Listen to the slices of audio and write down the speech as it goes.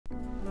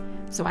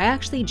So I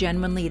actually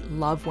genuinely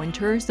love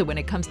winter. So when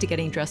it comes to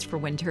getting dressed for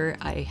winter,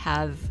 I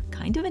have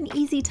kind of an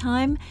easy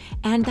time.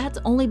 And that's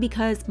only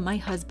because my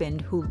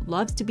husband, who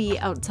loves to be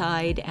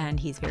outside and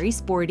he's very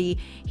sporty,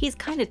 he's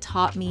kind of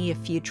taught me a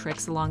few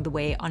tricks along the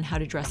way on how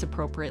to dress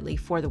appropriately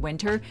for the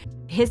winter.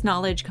 His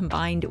knowledge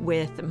combined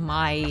with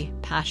my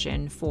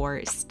passion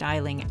for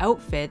styling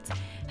outfits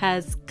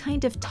has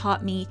kind of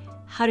taught me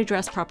how to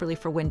dress properly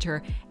for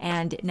winter,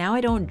 and now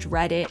I don't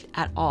dread it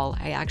at all.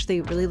 I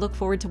actually really look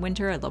forward to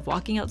winter. I love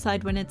walking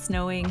outside when it's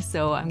snowing,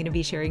 so I'm going to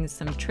be sharing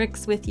some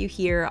tricks with you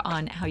here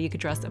on how you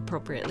could dress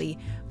appropriately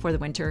for the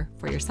winter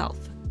for yourself.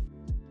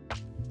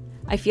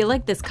 I feel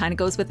like this kind of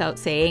goes without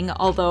saying,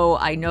 although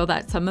I know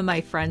that some of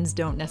my friends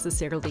don't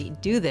necessarily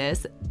do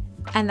this,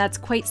 and that's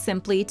quite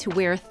simply to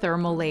wear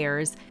thermal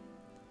layers.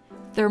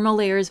 Thermal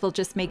layers will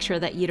just make sure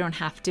that you don't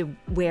have to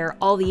wear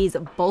all these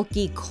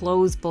bulky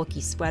clothes, bulky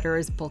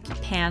sweaters, bulky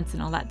pants,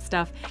 and all that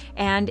stuff.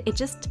 And it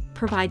just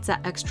provides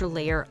that extra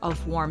layer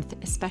of warmth,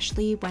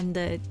 especially when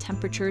the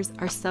temperatures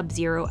are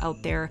sub-zero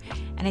out there.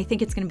 And I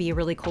think it's going to be a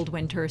really cold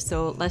winter,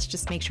 so let's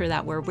just make sure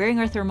that we're wearing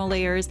our thermal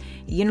layers.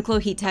 Uniqlo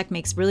Heat Tech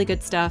makes really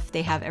good stuff.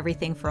 They have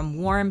everything from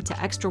warm to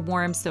extra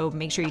warm, so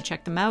make sure you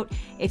check them out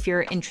if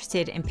you're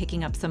interested in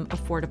picking up some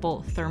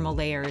affordable thermal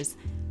layers.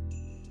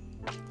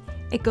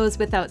 It goes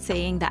without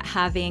saying that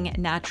having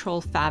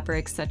natural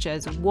fabrics such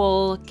as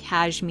wool,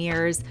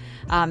 cashmeres,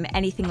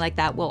 anything like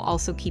that will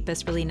also keep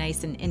us really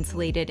nice and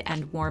insulated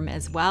and warm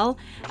as well.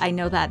 I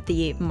know that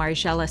the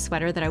Margiela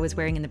sweater that I was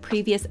wearing in the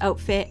previous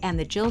outfit and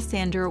the Jil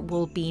Sander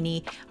wool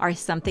beanie are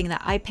something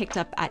that I picked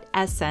up at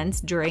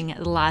Ssense during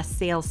the last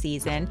sale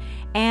season.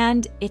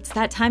 And it's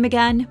that time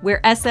again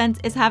where Ssense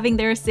is having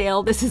their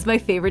sale. This is my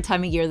favorite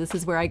time of year. This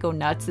is where I go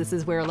nuts. This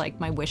is where like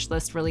my wish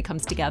list really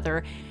comes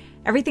together.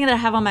 Everything that I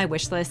have on my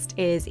wish list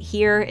is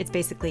here. It's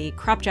basically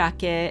crop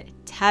jacket,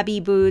 tabby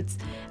boots,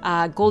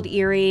 gold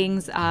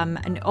earrings,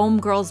 an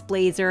Ohm Girls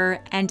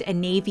blazer, and a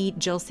navy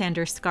Jil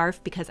Sander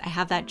scarf because I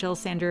have that Jil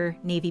Sander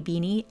navy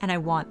beanie and I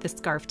want the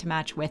scarf to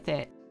match with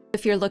it.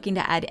 If you're looking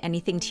to add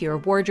anything to your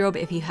wardrobe,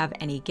 if you have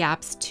any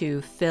gaps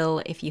to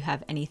fill, if you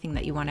have anything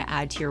that you want to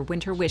add to your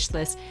winter wish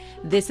list,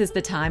 this is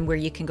the time where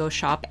you can go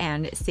shop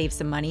and save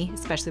some money,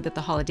 especially with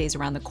the holidays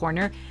around the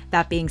corner.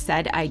 That being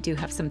said, I do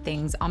have some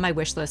things on my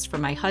wish list for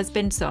my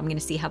husband, so I'm going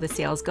to see how the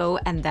sales go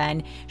and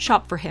then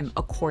shop for him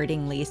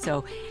accordingly.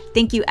 So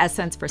thank you,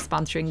 Ssense, for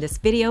sponsoring this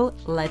video.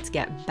 Let's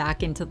get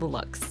back into the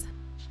looks.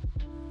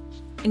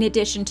 In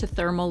addition to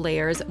thermal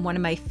layers, one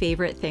of my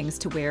favorite things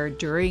to wear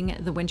during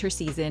the winter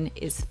season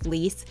is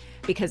fleece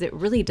because it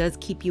really does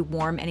keep you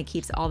warm and it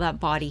keeps all that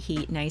body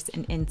heat nice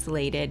and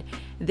insulated.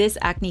 This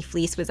Acne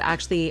fleece was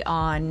actually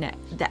on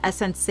the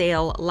Ssense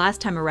sale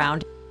last time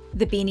around.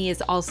 The beanie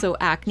is also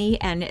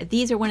Acne, and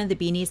these are one of the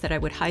beanies that I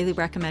would highly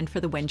recommend for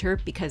the winter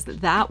because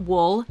that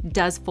wool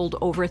does fold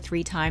over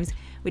 3 times,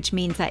 which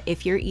means that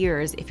if you're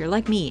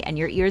like me and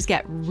your ears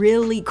get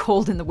really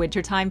cold in the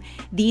wintertime,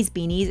 these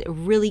beanies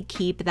really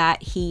keep that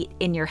heat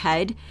in your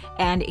head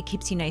and it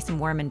keeps you nice and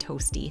warm and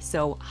toasty.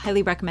 So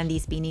highly recommend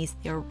these beanies.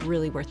 They're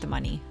really worth the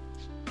money.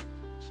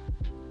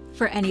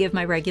 For any of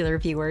my regular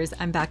viewers,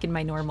 I'm back in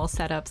my normal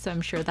setup, so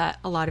I'm sure that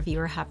a lot of you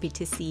are happy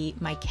to see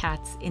my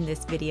cats in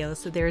this video.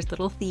 So there's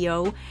little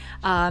Theo.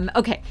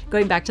 Okay,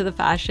 going back to the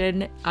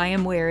fashion, I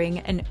am wearing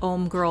an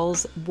Ohm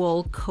Girls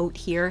wool coat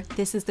here.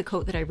 This is the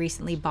coat that I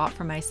recently bought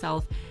for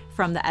myself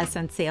from the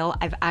Ssense sale.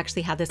 I've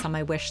actually had this on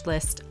my wish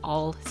list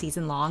all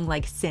season long,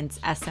 like since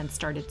Ssense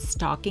started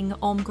stocking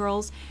Ohm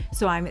Girls.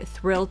 So I'm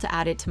thrilled to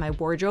add it to my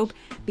wardrobe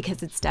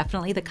because it's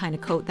definitely the kind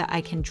of coat that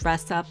I can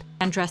dress up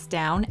and dress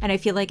down. And I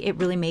feel like it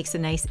really makes a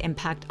nice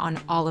impact on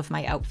all of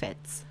my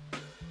outfits.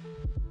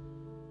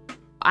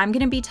 I'm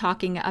going to be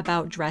talking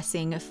about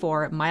dressing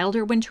for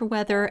milder winter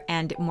weather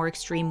and more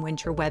extreme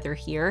winter weather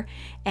here.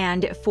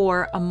 And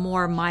for a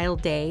more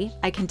mild day,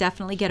 I can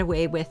definitely get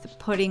away with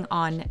putting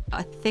on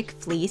a thick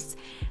fleece,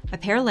 a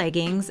pair of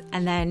leggings,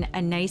 and then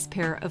a nice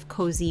pair of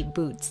cozy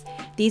boots.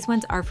 These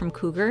ones are from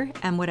Cougar,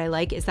 and what I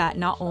like is that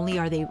not only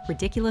are they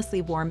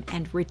ridiculously warm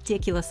and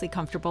ridiculously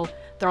comfortable,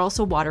 they're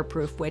also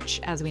waterproof, which,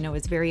 as we know,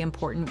 is very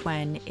important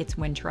when it's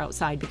winter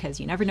outside because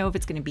you never know if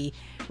it's going to be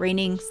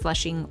raining,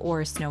 slushing,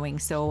 or snowing.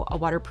 So a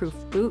waterproof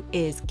boot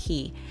is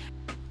key.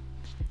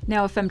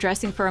 Now, if I'm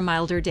dressing for a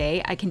milder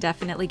day, I can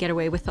definitely get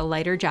away with a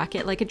lighter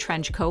jacket like a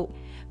trench coat.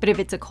 But if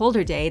it's a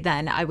colder day,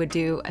 then I would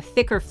do a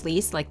thicker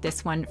fleece like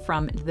this one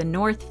from the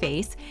North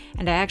Face.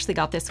 And I actually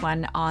got this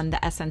one on the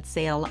Ssense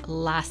sale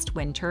last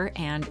winter.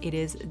 And it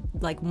is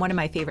like one of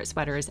my favorite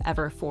sweaters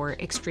ever for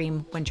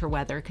extreme winter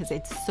weather because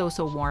it's so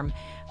warm.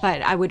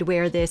 But I would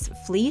wear this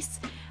fleece,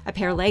 a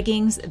pair of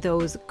leggings,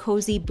 those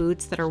cozy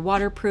boots that are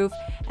waterproof.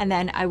 And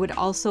then I would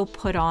also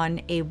put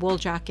on a wool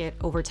jacket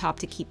over top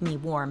to keep me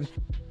warm.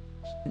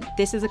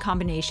 This is a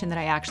combination that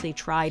I actually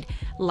tried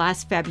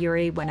last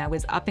February when I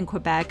was up in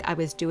Quebec. I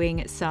was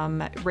doing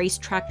some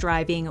racetrack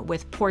driving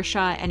with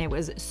Porsche and it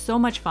was so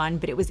much fun,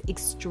 but it was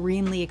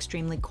extremely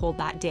cold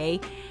that day.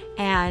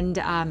 And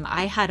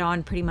I had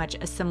on pretty much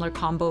a similar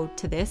combo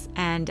to this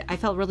and I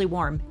felt really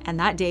warm. And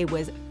that day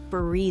was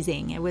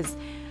freezing. It was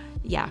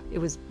yeah, it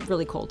was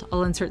really cold.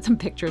 I'll insert some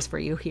pictures for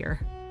you here.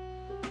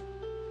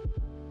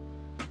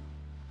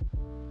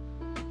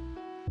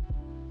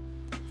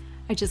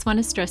 I just want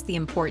to stress the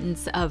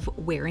importance of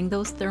wearing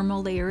those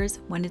thermal layers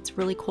when it's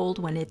really cold,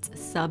 when it's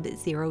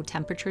sub-zero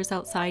temperatures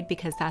outside,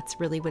 because that's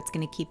really what's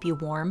going to keep you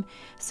warm.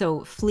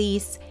 So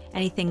fleece,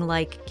 anything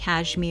like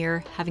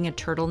cashmere, having a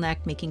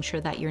turtleneck, making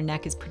sure that your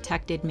neck is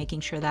protected, making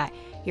sure that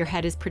your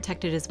head is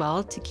protected as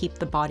well to keep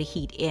the body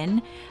heat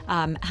in.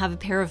 Have a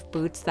pair of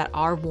boots that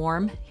are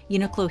warm.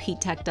 Uniqlo Heat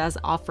Tech does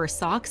offer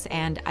socks,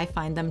 and I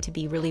find them to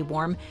be really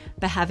warm,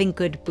 but having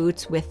good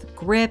boots with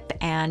grip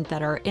and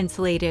that are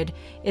insulated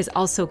is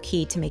also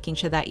key to making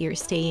sure that you're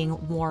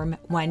staying warm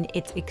when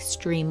it's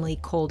extremely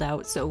cold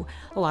out. So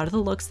a lot of the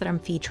looks that I'm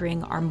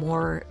featuring are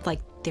more like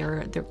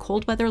they're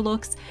cold weather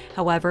looks.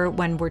 However,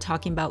 when we're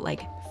talking about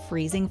like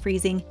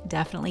freezing,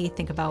 definitely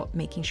think about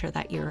making sure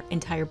that your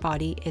entire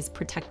body is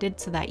protected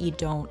so that you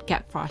don't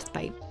get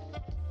frostbite.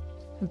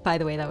 By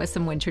the way, that was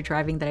some winter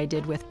driving that I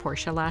did with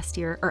Porsche last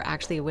year, or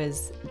actually it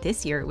was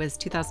this year, it was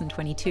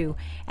 2022,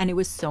 and it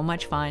was so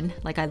much fun.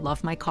 Like, I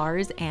love my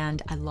cars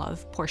and I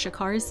love Porsche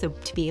cars, so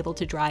to be able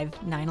to drive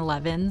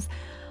 911s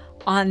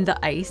on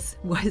the ice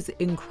was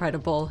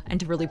incredible, and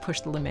to really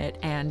push the limit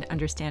and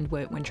understand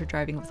what winter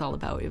driving was all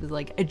about. It was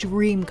like a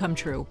dream come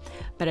true.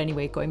 But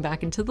anyway, going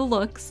back into the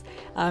looks,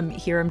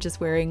 here I'm just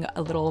wearing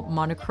a little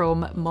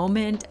monochrome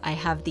moment. I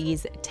have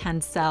these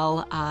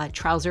Tencel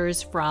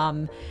trousers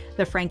from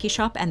the Frankie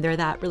shop, and they're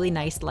that really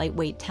nice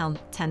lightweight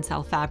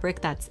Tencel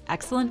fabric that's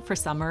excellent for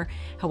summer.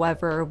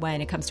 However, when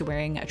it comes to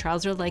wearing a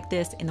trouser like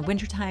this in the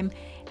wintertime,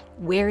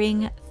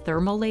 wearing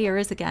thermal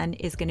layers again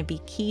is going to be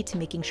key to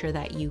making sure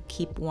that you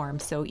keep warm.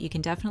 So you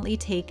can definitely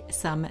take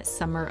some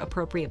summer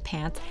appropriate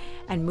pants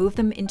and move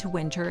them into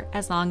winter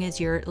as long as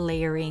you're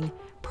layering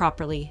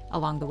properly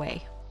along the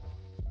way.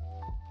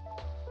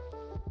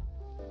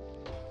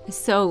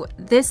 So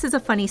this is a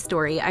funny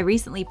story. I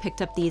recently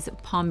picked up these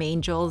Palm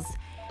Angels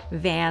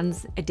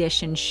Vans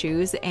edition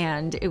shoes,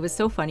 and it was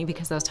so funny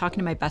because I was talking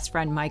to my best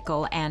friend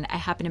Michael, and I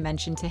happened to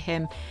mention to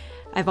him,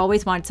 I've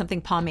always wanted something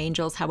Palm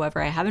Angels,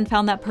 however, I haven't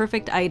found that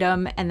perfect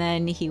item. And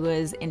then he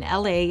was in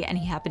LA and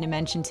he happened to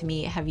mention to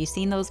me, have you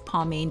seen those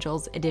Palm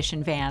Angels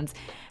edition Vans?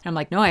 And I'm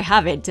like, no, I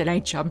haven't. And I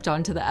jumped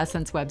onto the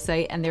Ssense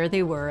website, and there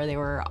they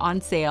were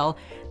on sale.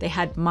 They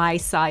had my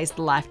size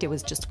left. It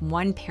was just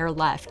one pair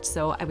left.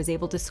 So I was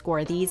able to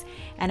score these,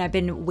 and I've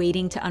been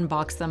waiting to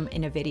unbox them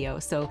in a video.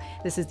 So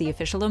this is the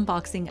official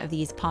unboxing of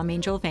these Palm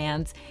Angel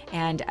Vans.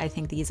 And I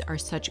think these are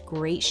such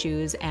great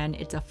shoes, and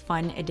it's a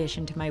fun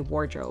addition to my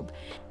wardrobe.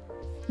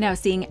 Now,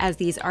 seeing as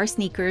these are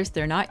sneakers,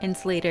 they're not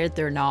insulated,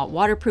 they're not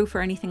waterproof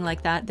or anything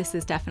like that. This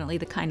is definitely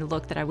the kind of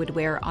look that I would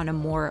wear on a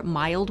more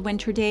mild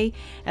winter day,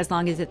 as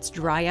long as it's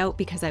dry out,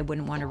 because I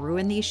wouldn't want to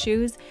ruin these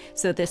shoes.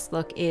 So this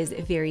look is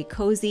very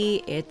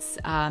cozy. It's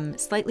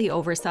slightly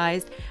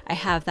oversized. I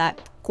have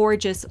that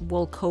gorgeous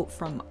wool coat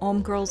from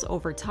Ohm Girls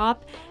over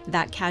top.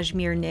 That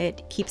cashmere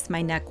knit keeps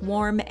my neck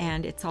warm,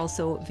 and it's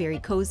also very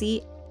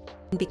cozy.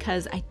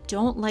 Because I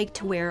don't like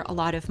to wear a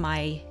lot of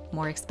my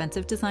more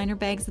expensive designer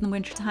bags in the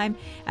wintertime,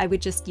 I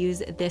would just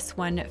use this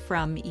one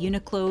from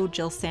Uniqlo,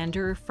 Jil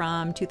Sander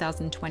from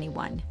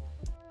 2021.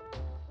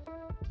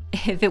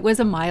 If it was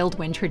a mild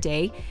winter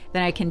day,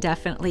 then I can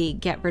definitely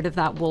get rid of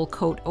that wool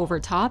coat over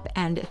top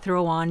and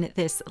throw on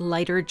this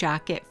lighter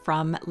jacket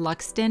from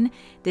Luxton.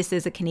 This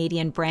is a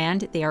Canadian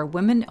brand. They are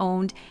women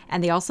owned,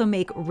 and they also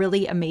make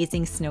really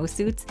amazing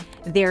snowsuits.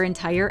 Their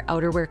entire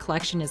outerwear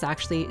collection is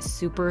actually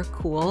super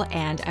cool,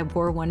 and I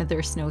wore one of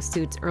their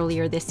snowsuits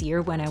earlier this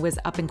year when I was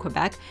up in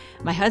Quebec.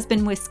 My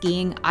husband was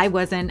skiing, I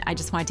wasn't. I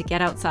just wanted to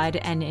get outside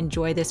and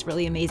enjoy this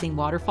really amazing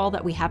waterfall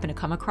that we happened to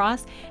come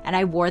across, and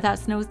I wore that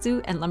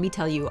snowsuit, and let me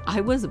tell you, I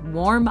was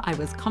warm, I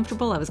was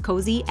comfortable, I was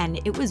cozy, and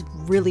it was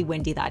really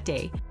windy that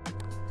day.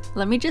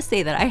 Let me just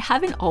say that I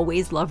haven't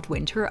always loved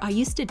winter. I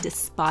used to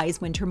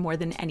despise winter more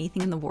than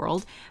anything in the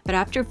world, but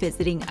after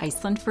visiting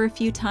Iceland for a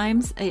few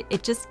times,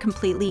 it just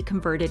completely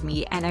converted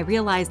me, and I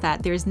realized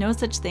that there's no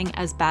such thing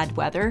as bad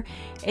weather.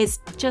 It's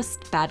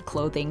just bad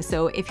clothing.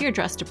 So if you're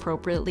dressed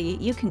appropriately,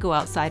 you can go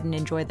outside and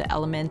enjoy the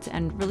elements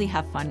and really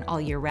have fun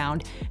all year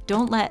round.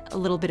 Don't let a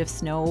little bit of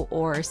snow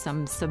or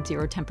some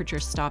sub-zero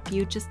temperatures stop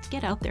you. Just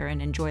get out there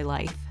and enjoy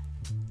life.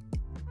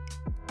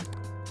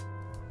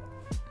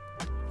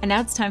 And now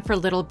it's time for a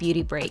little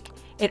beauty break.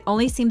 It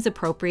only seems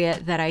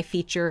appropriate that I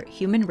feature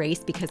Human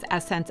Race because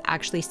Ssense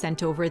actually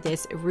sent over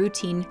this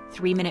routine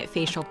 3-minute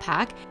facial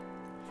pack.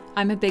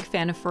 I'm a big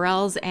fan of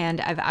Pharrell's,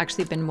 and I've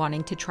actually been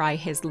wanting to try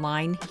his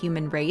line,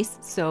 Human Race.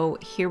 So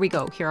here we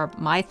go. Here are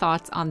my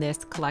thoughts on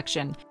this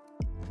collection.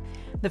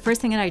 The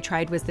first thing that I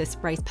tried was this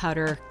rice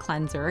powder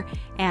cleanser,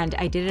 and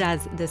I did it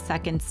as the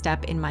second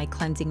step in my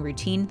cleansing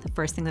routine. The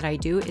first thing that I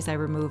do is I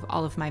remove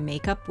all of my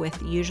makeup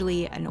with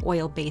usually an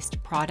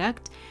oil-based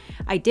product.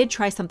 I did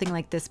try something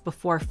like this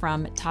before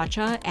from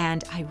Tatcha,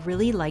 and I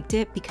really liked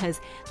it because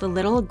the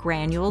little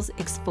granules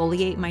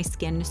exfoliate my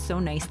skin so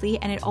nicely,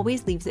 and it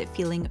always leaves it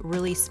feeling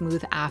really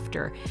smooth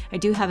after. I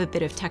do have a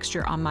bit of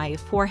texture on my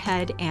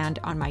forehead and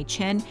on my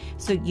chin,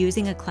 so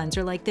using a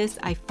cleanser like this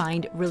I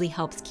find really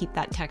helps keep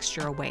that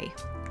texture away.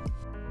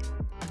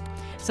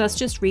 So let's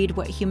just read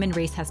what Human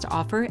Race has to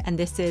offer, and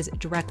this is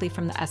directly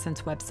from the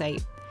Ssense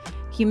website.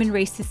 Human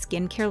Race's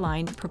skincare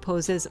line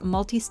proposes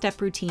multi-step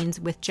routines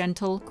with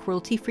gentle,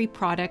 cruelty-free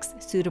products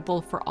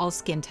suitable for all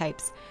skin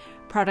types.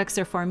 Products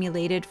are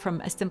formulated from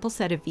a simple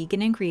set of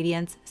vegan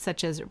ingredients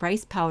such as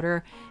rice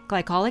powder,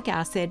 glycolic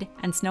acid,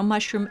 and snow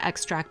mushroom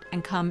extract,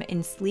 and come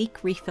in sleek,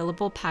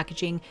 refillable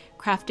packaging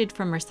crafted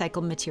from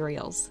recycled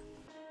materials.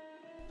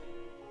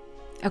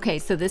 Okay,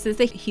 so this is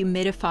the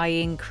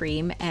humidifying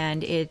cream,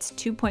 and it's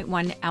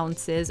 2.1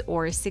 ounces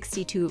or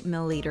 62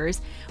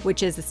 milliliters,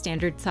 which is a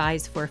standard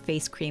size for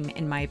face cream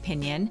in my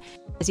opinion.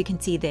 As you can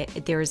see,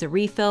 that there is a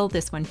refill.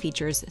 This one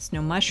features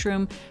snow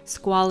mushroom,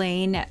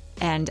 squalane,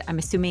 and I'm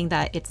assuming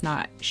that it's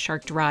not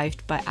shark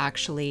derived, but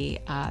actually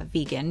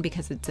vegan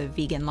because it's a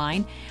vegan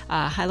line,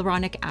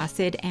 hyaluronic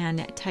acid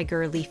and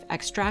tiger leaf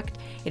extract.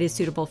 It is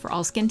suitable for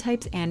all skin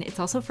types, and it's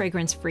also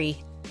fragrance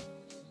free.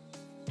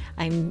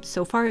 I'm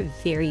so far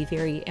very,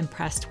 very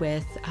impressed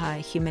with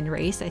Human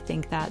Race. I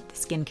think that the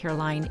skincare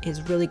line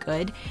is really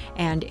good.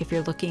 And if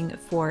you're looking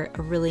for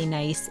a really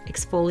nice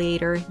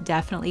exfoliator,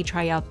 definitely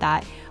try out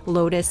that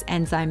Lotus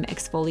Enzyme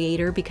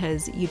Exfoliator,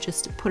 because you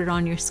just put it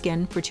on your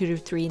skin for 2 to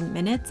 3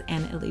 minutes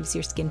and it leaves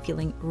your skin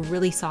feeling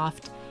really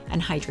soft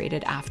and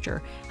hydrated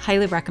after.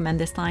 Highly recommend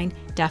this line,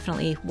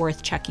 definitely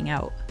worth checking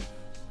out.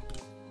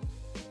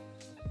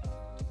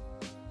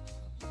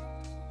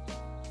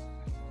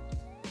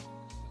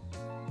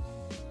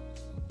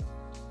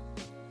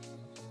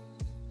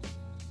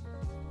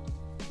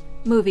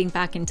 Moving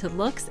back into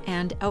looks,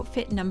 and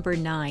outfit number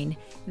 9.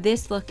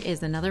 This look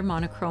is another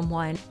monochrome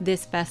one.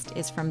 This vest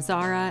is from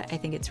Zara. I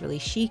think it's really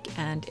chic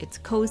and it's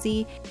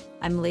cozy.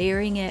 I'm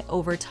layering it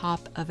over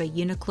top of a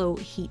Uniqlo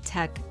Heat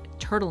Tech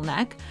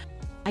turtleneck.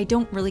 I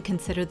don't really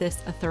consider this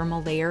a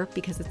thermal layer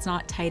because it's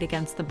not tight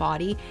against the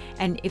body,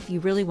 and if you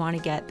really want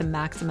to get the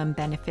maximum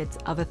benefits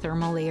of a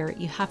thermal layer,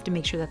 you have to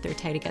make sure that they're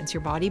tight against your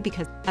body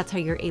because that's how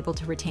you're able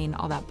to retain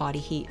all that body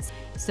heat.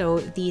 So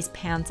these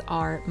pants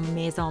are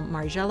Maison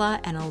Margiela,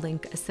 and I'll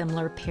link a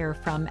similar pair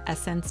from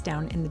Ssense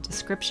down in the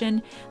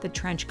description. The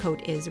trench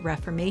coat is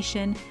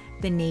Reformation,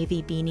 the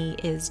navy beanie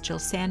is Jil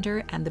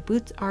Sander, and the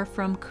boots are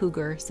from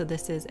Cougar. So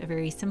this is a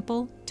very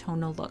simple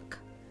tonal look.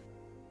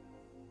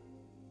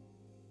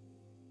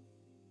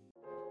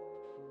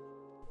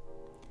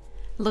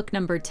 Look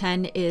number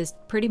 10 is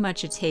pretty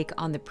much a take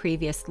on the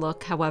previous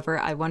look. However,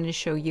 I wanted to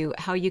show you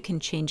how you can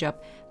change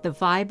up the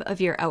vibe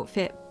of your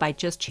outfit by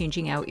just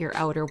changing out your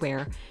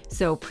outerwear.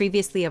 So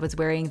previously I was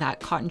wearing that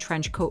cotton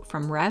trench coat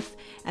from Ref,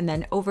 and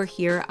then over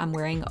here I'm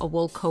wearing a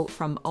wool coat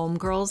from Ohm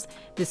Girls.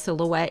 The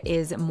silhouette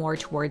is more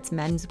towards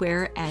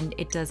menswear, and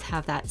it does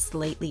have that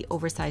slightly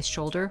oversized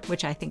shoulder,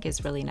 which I think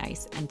is really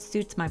nice and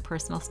suits my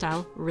personal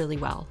style really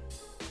well.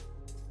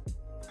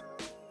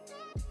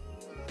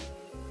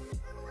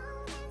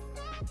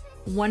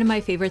 One of my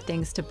favorite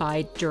things to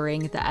buy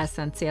during the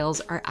Ssense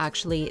sales are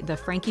actually the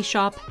Frankie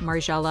Shop,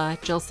 Margiela,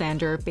 Jil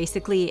Sander,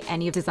 basically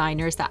any of the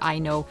designers that I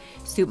know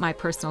suit my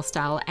personal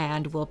style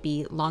and will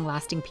be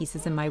long-lasting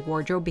pieces in my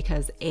wardrobe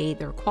because A,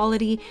 they're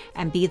quality,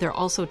 and B, they're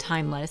also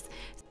timeless.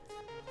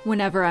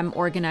 Whenever I'm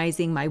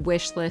organizing my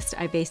wish list,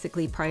 I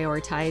basically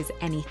prioritize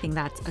anything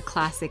that's a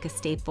classic, a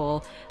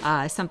staple,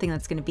 something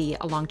that's going to be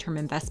a long-term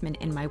investment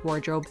in my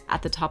wardrobe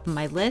at the top of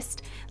my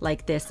list,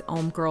 like this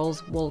Ohm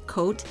Girls wool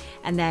coat,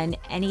 and then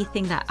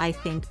anything that I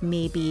think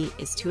maybe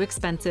is too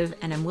expensive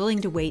and I'm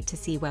willing to wait to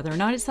see whether or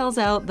not it sells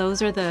out.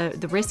 Those are the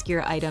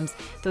riskier items.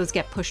 Those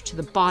get pushed to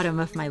the bottom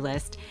of my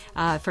list.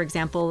 For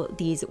example,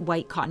 these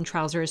white cotton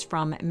trousers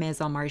from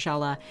Maison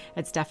Margiela.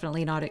 It's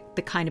definitely not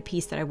the kind of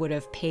piece that I would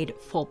have paid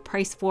full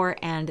price for,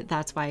 and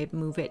that's why I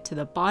move it to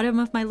the bottom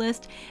of my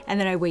list, and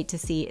then I wait to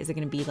see, is it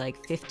going to be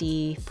like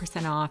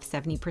 50% off,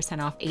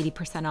 70% off,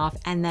 80% off,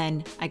 and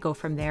then I go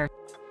from there.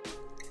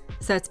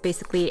 So that's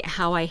basically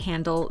how I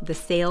handle the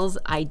sales.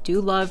 I do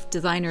love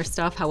designer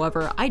stuff,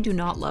 however, I do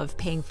not love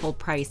paying full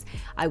price.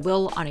 I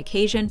will on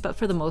occasion, but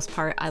for the most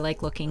part, I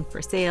like looking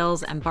for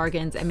sales and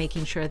bargains and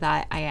making sure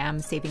that I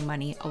am saving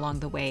money along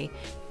the way.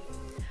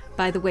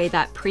 By the way,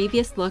 that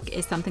previous look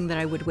is something that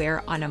I would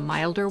wear on a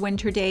milder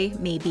winter day,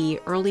 maybe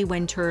early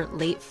winter,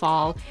 late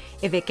fall.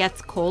 If it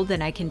gets cold,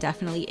 then I can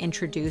definitely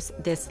introduce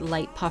this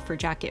light puffer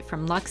jacket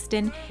from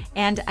Luxton,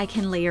 and I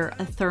can layer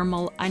a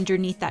thermal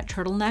underneath that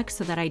turtleneck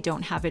so that I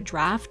don't have a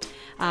draft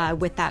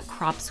with that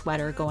crop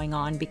sweater going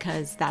on,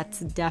 because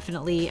that's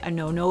definitely a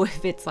no-no.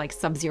 If it's like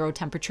sub-zero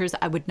temperatures,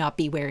 I would not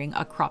be wearing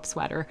a crop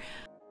sweater.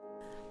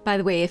 By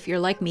the way, if you're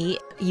like me,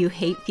 you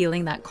hate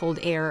feeling that cold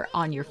air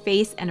on your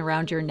face and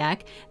around your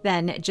neck,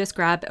 then just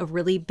grab a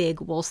really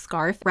big wool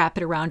scarf, wrap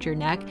it around your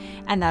neck,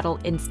 and that'll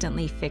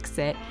instantly fix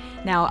it.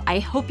 Now, I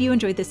hope you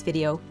enjoyed this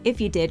video.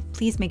 If you did,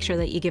 please make sure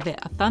that you give it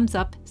a thumbs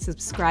up,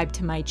 subscribe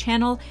to my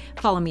channel,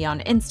 follow me on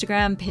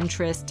Instagram,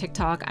 Pinterest,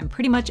 TikTok. I'm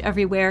pretty much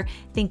everywhere.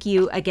 Thank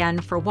you again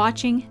for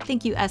watching.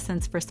 Thank you,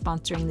 Ssense, for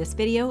sponsoring this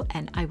video,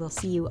 and I will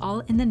see you all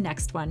in the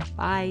next one.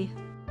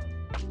 Bye.